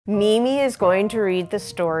Mimi is going to read the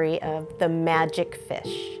story of the magic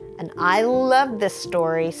fish. And I love this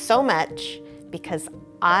story so much because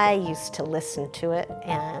I used to listen to it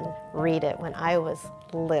and read it when I was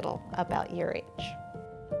little, about your age.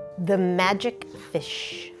 The magic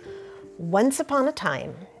fish. Once upon a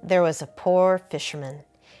time, there was a poor fisherman.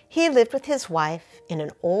 He lived with his wife in an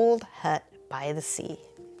old hut by the sea.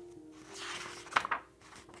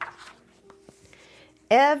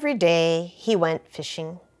 Every day he went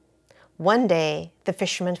fishing. One day, the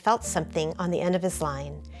fisherman felt something on the end of his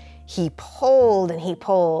line. He pulled,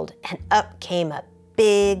 and up came a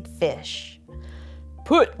big fish.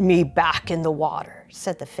 "Put me back in the water,"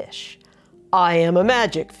 said the fish. "I am a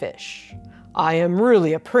magic fish. I am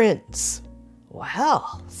really a prince."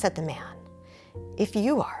 "Well," said the man, "if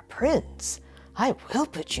you are a prince, I will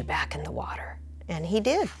put you back in the water." And he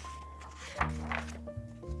did.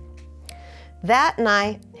 That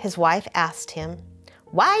night, his wife asked him,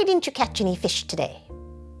 "Why didn't you catch any fish today?"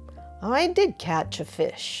 "I did catch a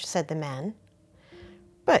fish," said the man,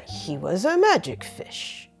 "but he was a magic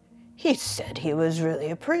fish. He said he was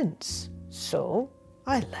really a prince, so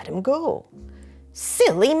I let him go."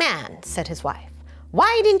 "Silly man," said his wife.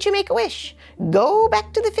 "Why didn't you make a wish? Go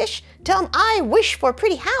back to the fish, tell him I wish for a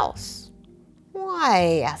pretty house."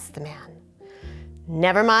 "Why?" asked the man.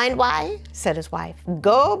 "Never mind why," said his wife.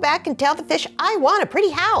 "Go back and tell the fish I want a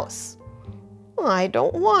pretty house." "I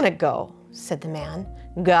don't want to go," said the man.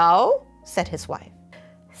 "Go," said his wife.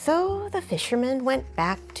 So the fisherman went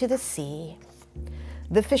back to the sea.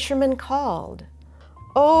 The fisherman called,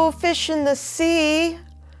 "Oh, fish in the sea,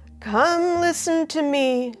 come listen to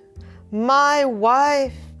me. My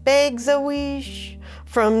wife begs a wish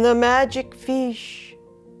from the magic fish."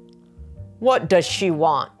 "What does she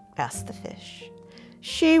want?" asked the fish.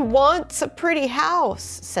 "She wants a pretty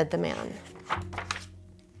house," said the man.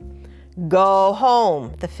 "Go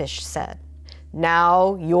home," the fish said.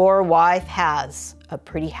 "Now your wife has a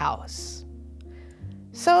pretty house."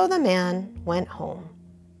 So the man went home.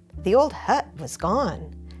 The old hut was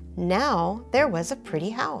gone. Now there was a pretty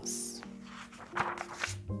house.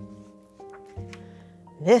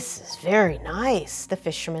 "This is very nice," the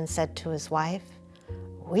fisherman said to his wife.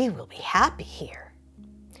 "We will be happy here."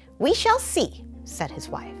 "We shall see," said his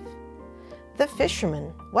wife. The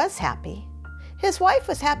fisherman was happy. His wife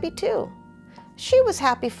was happy too. She was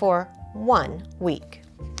happy for 1 week.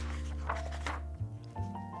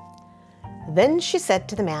 Then she said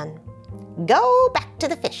to the man, "Go back to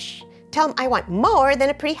the fish. Tell him I want more than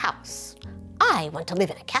a pretty house. I want to live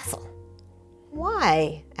in a castle."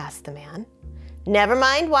 "Why?" asked the man. "Never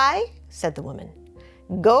mind why," said the woman.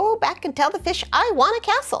 "Go back and tell the fish I want a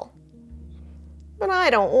castle." "But I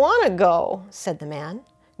don't want to go," said the man.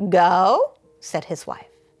 "Go," said his wife.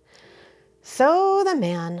 So the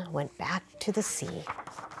man went back to the sea.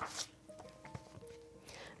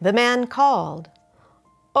 The man called,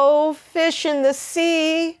 "Oh, fish in the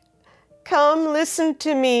sea, come listen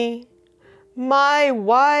to me. My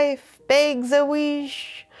wife begs a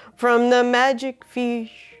wish from the magic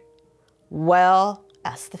fish." "Well,"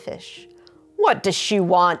 asked the fish, "what does she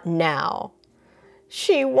want now?"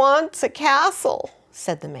 "She wants a castle,"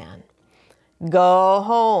 said the man. "Go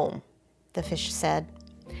home," the fish said.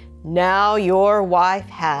 "Now your wife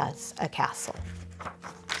has a castle."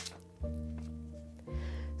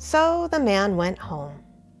 So the man went home.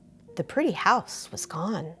 The pretty house was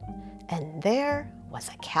gone, and there was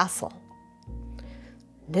a castle.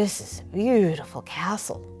 "This is a beautiful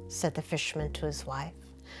castle," said the fisherman to his wife.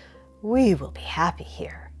 "We will be happy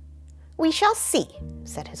here." "We shall see,"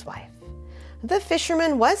 said his wife. The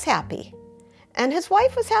fisherman was happy, and his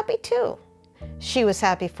wife was happy too. She was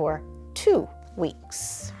happy for 2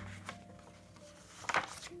 weeks.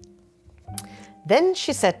 Then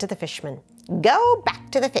she said to the fisherman, "Go back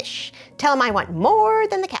to the fish. Tell him I want more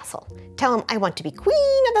than the castle. Tell him I want to be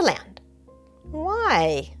queen of the land."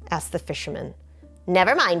 "Why?" asked the fisherman.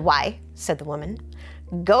 "Never mind why," said the woman.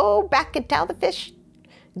 "Go back and tell the fish.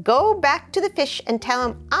 Go back to the fish and tell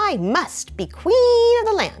him I must be queen of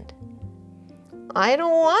the land." "I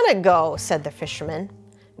don't want to go," said the fisherman.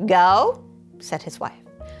 "Go," said his wife.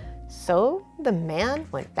 So the man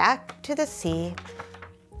went back to the sea.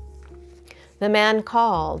 The man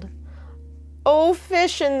called, "Oh,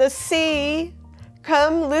 fish in the sea,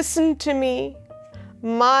 come listen to me.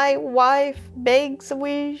 My wife begs a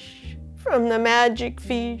wish from the magic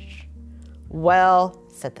fish." "Well,"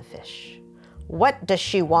 said the fish, "what does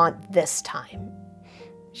she want this time?"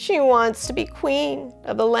 "She wants to be queen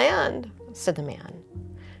of the land," said the man.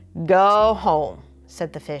 "Go home,"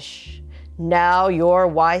 said the fish. "Now your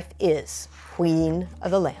wife is queen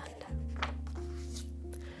of the land."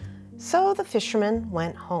 So the fisherman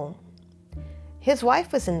went home. His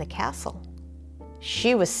wife was in the castle.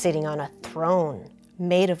 She was sitting on a throne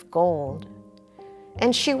made of gold,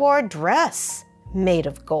 and she wore a dress made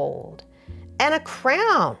of gold and a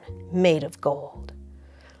crown made of gold.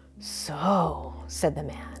 "So," said the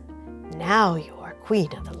man, "now you are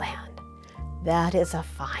queen of the land. That is a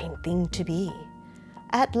fine thing to be.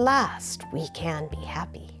 At last we can be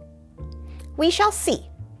happy." "We shall see,"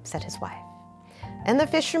 said his wife. And the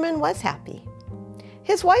fisherman was happy.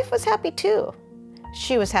 His wife was happy too.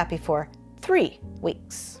 She was happy for 3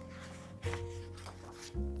 weeks.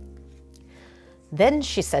 Then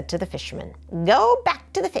she said to the fisherman, "Go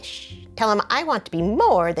back to the fish. Tell him I want to be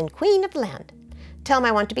more than queen of the land. Tell him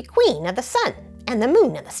I want to be queen of the sun and the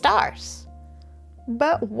moon and the stars."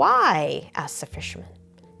 "But why?" asked the fisherman.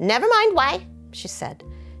 "Never mind why," she said.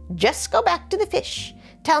 "Just go back to the fish.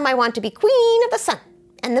 Tell him I want to be queen of the sun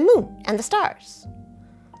and the moon and the stars."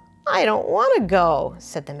 "I don't want to go,"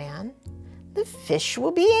 said the man. "The fish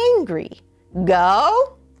will be angry."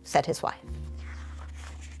 "Go," said his wife.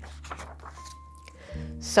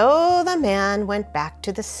 So the man went back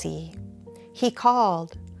to the sea. He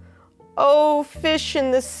called, "Oh, fish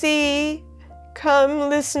in the sea, come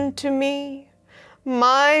listen to me.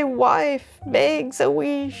 My wife begs a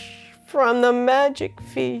wish from the magic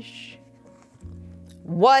fish."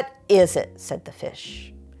 "What is it?" said the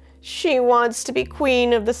fish. "She wants to be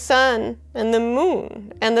queen of the sun and the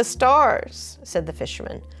moon and the stars," said the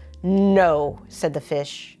fisherman. "No," said the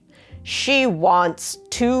fish. "She wants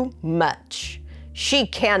too much. She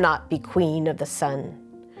cannot be queen of the sun.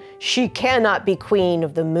 She cannot be queen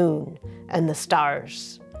of the moon and the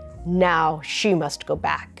stars. Now she must go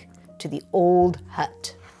back to the old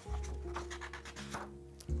hut."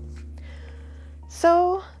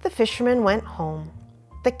 So the fisherman went home.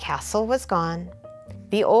 The castle was gone.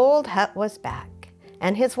 The old hut was back,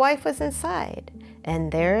 and his wife was inside,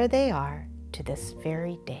 and there they are to this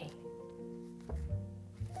very day.